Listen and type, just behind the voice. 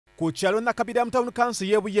ku kyalo Nakabira mu town kanso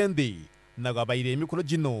ye Buyende nagabayire emikolo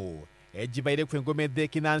gino ejibaire kwengoma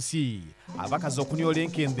edekinansi abakazi okunyola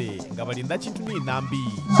enkende nga balinda kintu ni Nambi.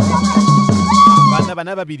 Abaana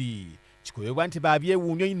bana babiri kikubebwa nti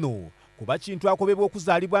babyewuunyo ino kuba kintu Akobebwa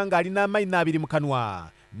okuzaalibwa nga alina amayina abiri mu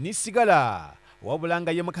kanwa nisigala wabula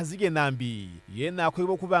nga ye mukazi ye Nambi yena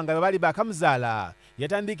Akobebwa okuba nga bali bakamuzaala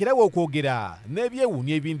yatandikirawo okwogera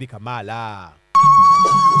n'ebyewuunyo ebindi kamaala.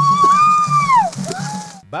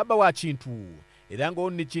 Baba wa kintu era ngo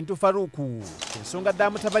nikintu Faruku ensonga dda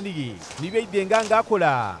mutabaniye nibyeiddenga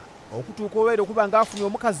ng'akola okutuuka obeera okuba ng'afunye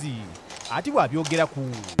omukazi ati bw'abyogerako.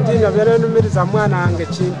 Njabeera numiriza mwana wange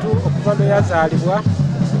kintu okuva lwe yazaalibwa.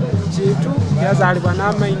 Kintu yazaalibwa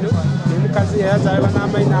n'amaino ne mukazi yazaalibwa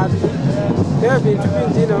n'amaino abiri n'ebintu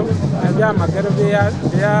bingi ino ebyamagero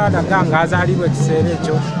byalaga ng'azaalibwa ekiseera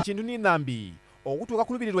ekyo. Kintu ni Nambi okutuuka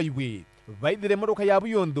ku lubiri lwaibwe baidire emmotoka ya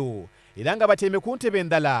buyondo era nga batyame ku ntebe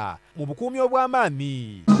endala mu bukuumi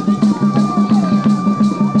obw'amaanyi.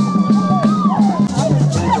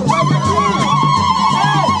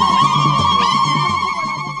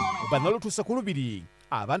 Bano olutuusa ku lubiri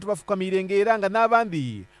abantu bafukamire ng'era nga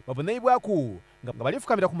n'abandi bavunaibwaku nga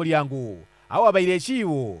balifukamira ku mulyango awo abaire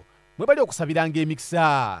ekiibo mwe bali okusabiranga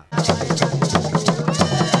emikisa.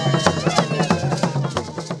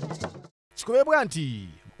 Kikobebwa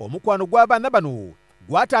nti omukwano gw'abaana bano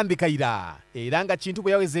gwatandikira era nga kintu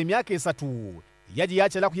bwe yaweza emyaka 3 yaji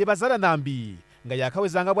yakyala kuyebazaala Nambi nga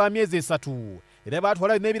yakawezanga bwa myezi 3 era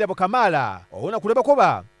baatwalayo n'ebirabo kamaala owona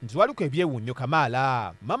kulebakoba nti waliko ebyewuunyo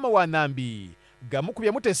kamaala. Mama wa Nambi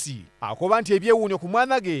gamukubye mutesi akoba nti ebyewuunyo ku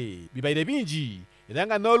mwana ge bibaire bingi era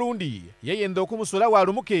nga n'olundi yeyenda okumusola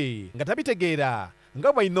walumuke nga tabitegeera nga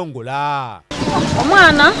bw'ayinongola.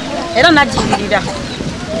 Omwana era najjirira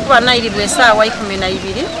kuba nayirirwa essaawa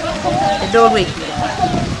 12 ed'olweggulo.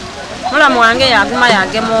 Mulamu wange yaguma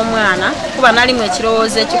yagema omwana kuba nalimu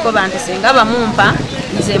ekirowoozo ekikoba nti singa bamumpa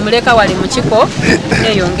nze muleka wali mu kiko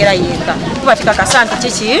yeyongera yeka kuba tikakasa nti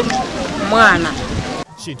kiki mwana.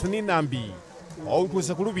 Kintu ni Nambi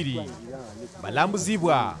olutuuse ku lubiri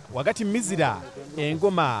balambuzibwa wagati mizira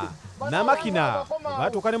engoma n'amakina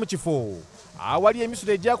batuuka ne mu kifo awali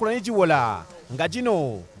emisulo egyakola negiwola nga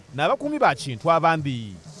gino n'abakuumi ba kintu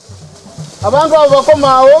abandi. Abantu abo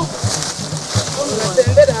bakomaawo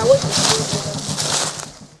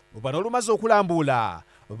bano olumaze okulambuula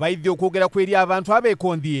baidde okwogera ku eri abantu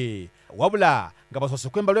abeekondye wabula nga basoose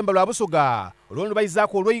kwembalwemba lwa busoga olwono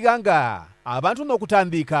bayizaako olw'eiganga abantu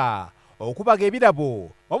n'okutandika okubaga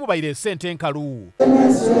ebirabo wamu bayire ssente enkalu.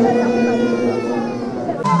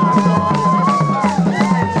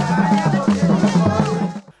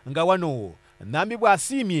 Nga wano Nambi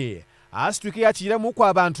bw'asiimye asituike yakiyiramuku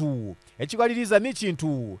abantu ekibaliriza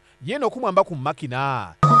nikintu yena okumwamba ku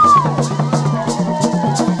makina.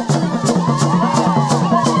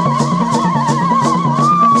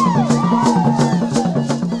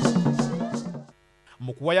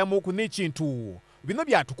 Mu kuwayamuku nikintu bino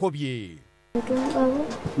byatukobye.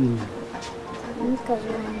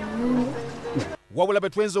 Wabula bwe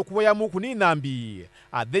twenza okuwayamuku ni Nambi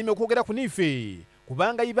addaime okwogera ku nife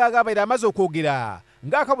kubanga ibaaga abaire amaze okwogera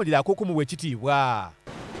ng'akabulira ak'okumuwa ekitiibwa.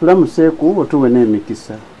 Tulamuseeku otuwe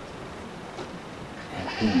n'emikisa.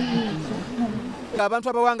 Abantu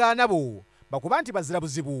abawangaala nabo bakuba nti bazira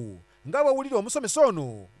buzibu nga bw'owulira omusomesa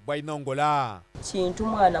ono bw'ayinongola. Kintu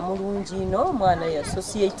mwana mulungi ino, mwana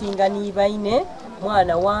yassociatinga ni baine,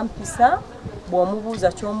 mwana wampisa,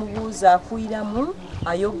 bw'omubuuza ky'omubuuza akuyiramu,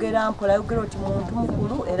 ayogera mpola, ayogera oti muntu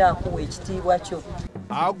mukulu era akuwa ekitiibwa kyo.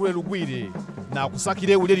 Agule lugwire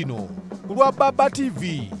n'akusakira ewulire lino ku lwa Baba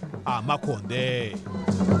TV Amakonde.